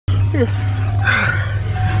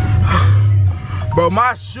Bro,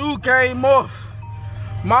 my shoe came off.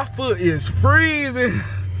 My foot is freezing.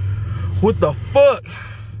 What the fuck?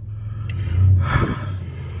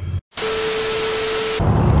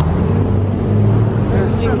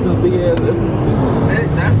 Let's see what this big ass is.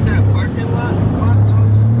 That's that parking lot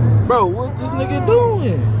spot. Bro, what this nigga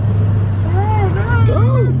doing?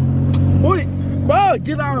 Go. Boy, bro,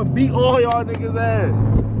 get out and beat all y'all niggas ass.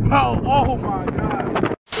 Bro, oh my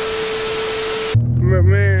god.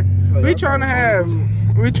 Man, we trying to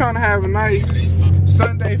have a nice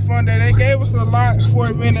Sunday fun day. They gave us a lot for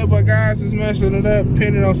a minute, but guys is messing it up,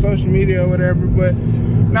 pinning on social media or whatever. But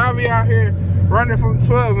now we out here running from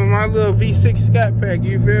 12 in my little V6 Scat Pack,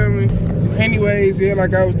 you feel me? Anyways, yeah,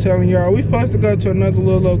 like I was telling y'all, we supposed to go to another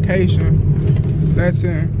little location. That's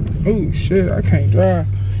in, oh shit, I can't drive.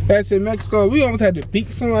 That's in Mexico. We almost had to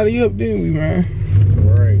beat somebody up, didn't we, man?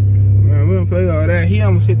 Right. Man, we don't play all that. He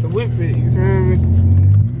almost hit the whip bit, you feel me?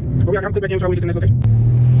 But we gotta come back in until we get to the next location.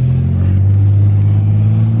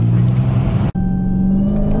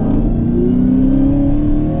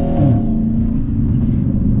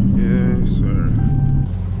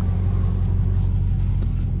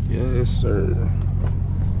 Yes, sir.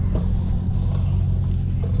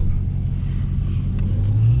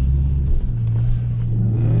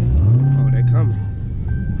 Oh, they coming.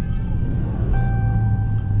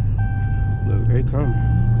 Look, they coming.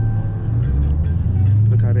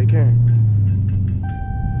 Look how they came.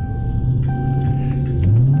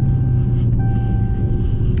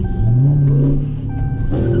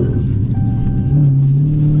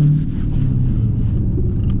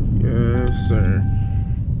 Yes, sir.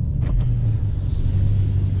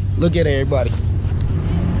 Look at everybody.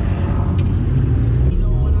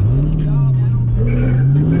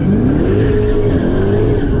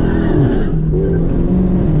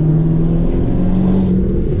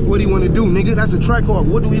 What do you want to do, nigga? That's a track car.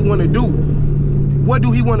 What do he want to do? What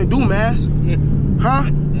do he want to do, Mass? Huh?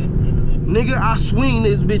 Nigga, I swing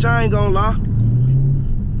this bitch. I ain't gonna lie.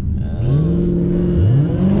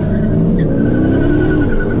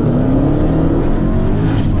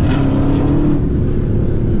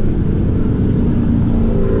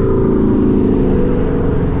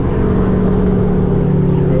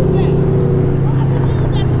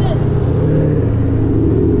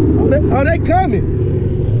 Oh, they coming.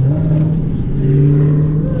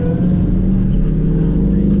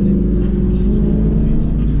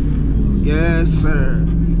 Yes, sir.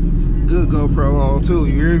 Good GoPro on too,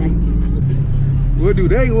 you hear me? What do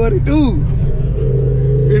they want to do?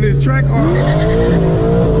 In this track car.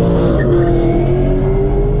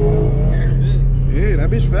 Yeah, that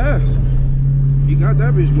bitch fast. He got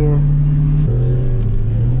that bitch going.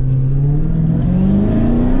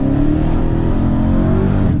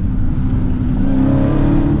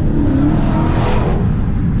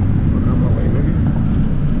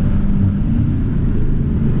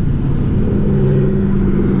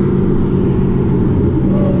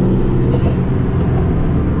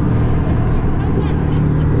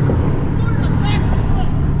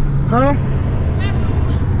 Huh?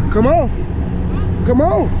 Come on. Come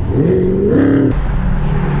on.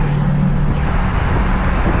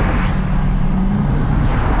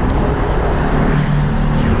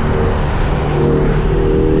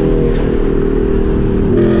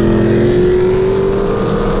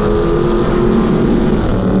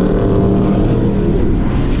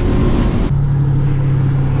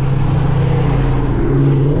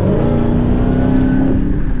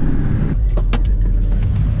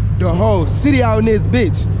 The whole city out in this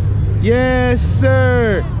bitch. Yes,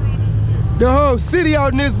 sir. The whole city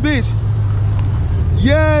out in this bitch.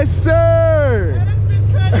 Yes, sir.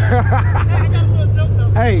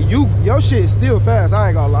 Hey, your shit is still fast. I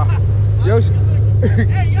ain't gonna lie.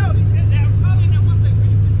 Hey, yo,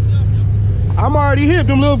 I'm already hip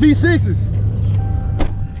them little V6s.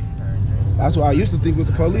 That's what I used to think with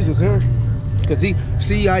the police was him. Cause he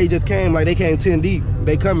see how he just came, like they came 10 deep.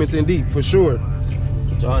 They coming 10 deep for sure.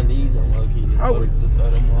 Y'all need them, low key. Just throw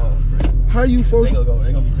them off, bro. How you folks? They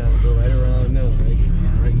gonna be trying to go right around now. They can be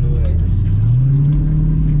right in the way.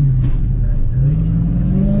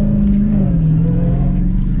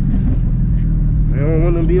 I don't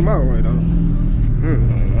want them to be in my way though.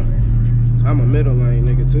 I'm a middle lane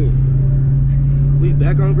nigga too. We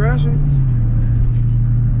back on Gratiot?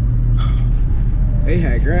 They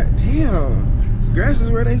had damn.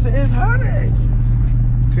 Gratiot's where they say it's hot at.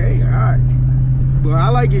 Okay, alright. But I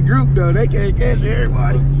like your group though, they can't catch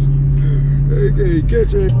everybody. They can't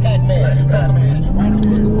catch it. Pac-Man, right up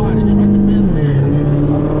with the body, you're like the best man.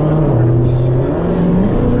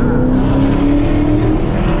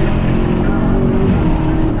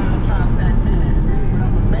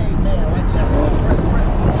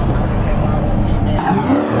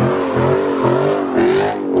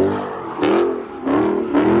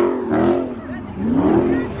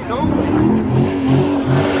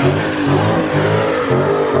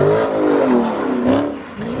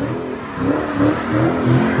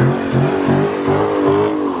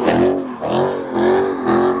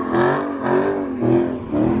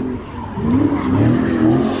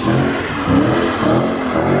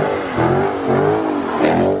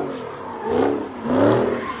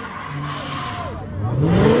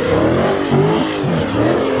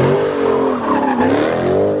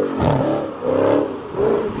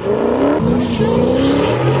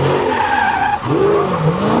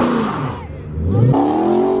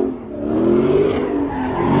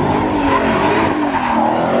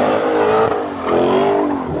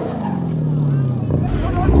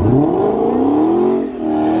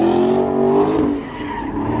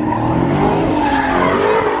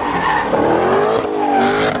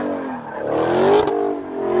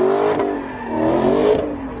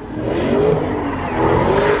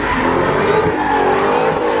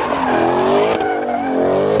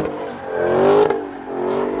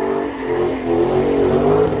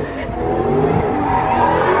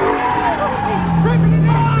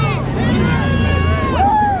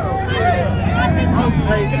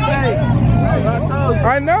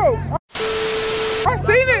 I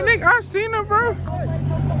seen it, nigga. I seen it, bro.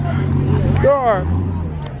 God.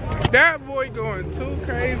 That boy going too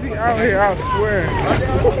crazy out here, I swear.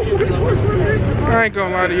 I ain't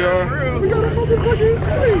gonna lie to y'all.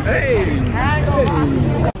 Hey.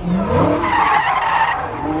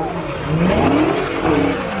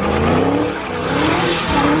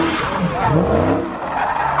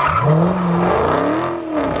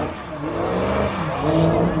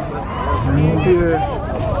 Yeah.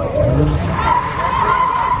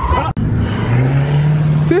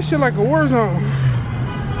 This shit like a war zone.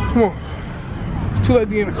 Come on. Too late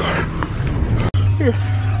to get in the car. Here.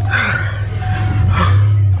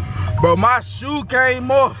 Bro, my shoe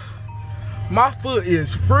came off. My foot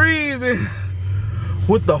is freezing.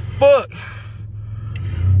 What the fuck?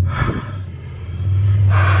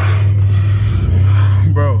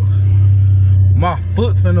 Bro, my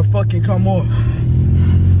foot finna fucking come off.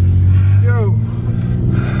 Yo.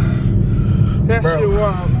 That shit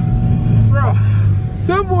wild. Bro,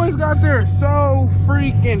 them boys got there so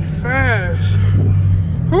freaking fast.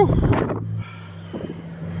 Whew.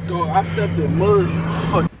 Dog, I stepped in mud.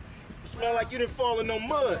 Fuck. Smell like you didn't fall in no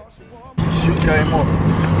mud. Shoe came off.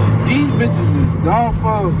 These bitches is gone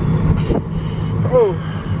for. Oh,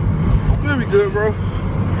 you'll be good, bro.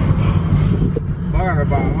 I gotta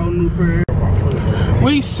buy a whole new pair.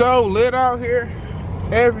 We so lit out here.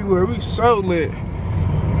 Everywhere, we so lit.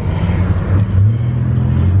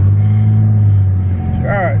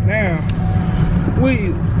 God damn.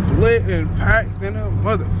 We lit and packed in a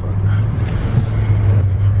motherfucker.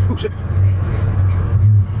 Oh, shit.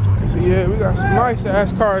 So yeah, we got some nice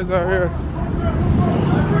ass cars out here.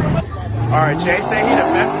 All right, Jay say he the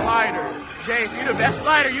best slider. Jay, if you the best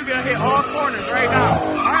slider, you gonna hit all corners right now.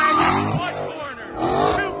 All right, 1 corner,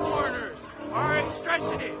 2 corners. All right,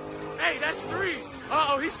 stretching it. Hey, that's 3.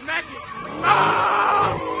 Uh-oh, he's smacking.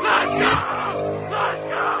 Oh, let's go! Let's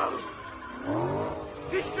go!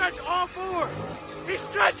 He stretched all 4. He's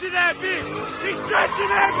stretching that bitch. He's stretching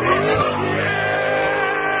that bitch.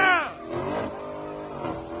 Yeah!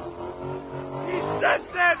 He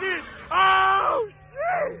stretched that bitch. Oh,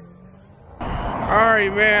 shit!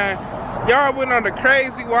 Alright, man. Y'all went on the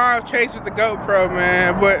crazy wild chase with the GoPro,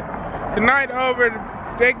 man. But the night over,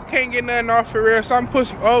 they can't get nothing off for real. So I'm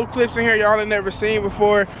putting some old clips in here y'all ain't never seen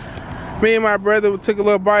before. Me and my brother took a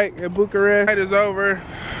little bike at Bucharest. Night is over.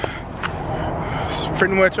 It's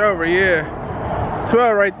pretty much over, yeah.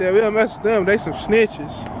 12 right there. We don't mess with them. They some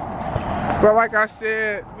snitches. But like I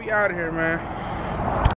said, we out of here, man.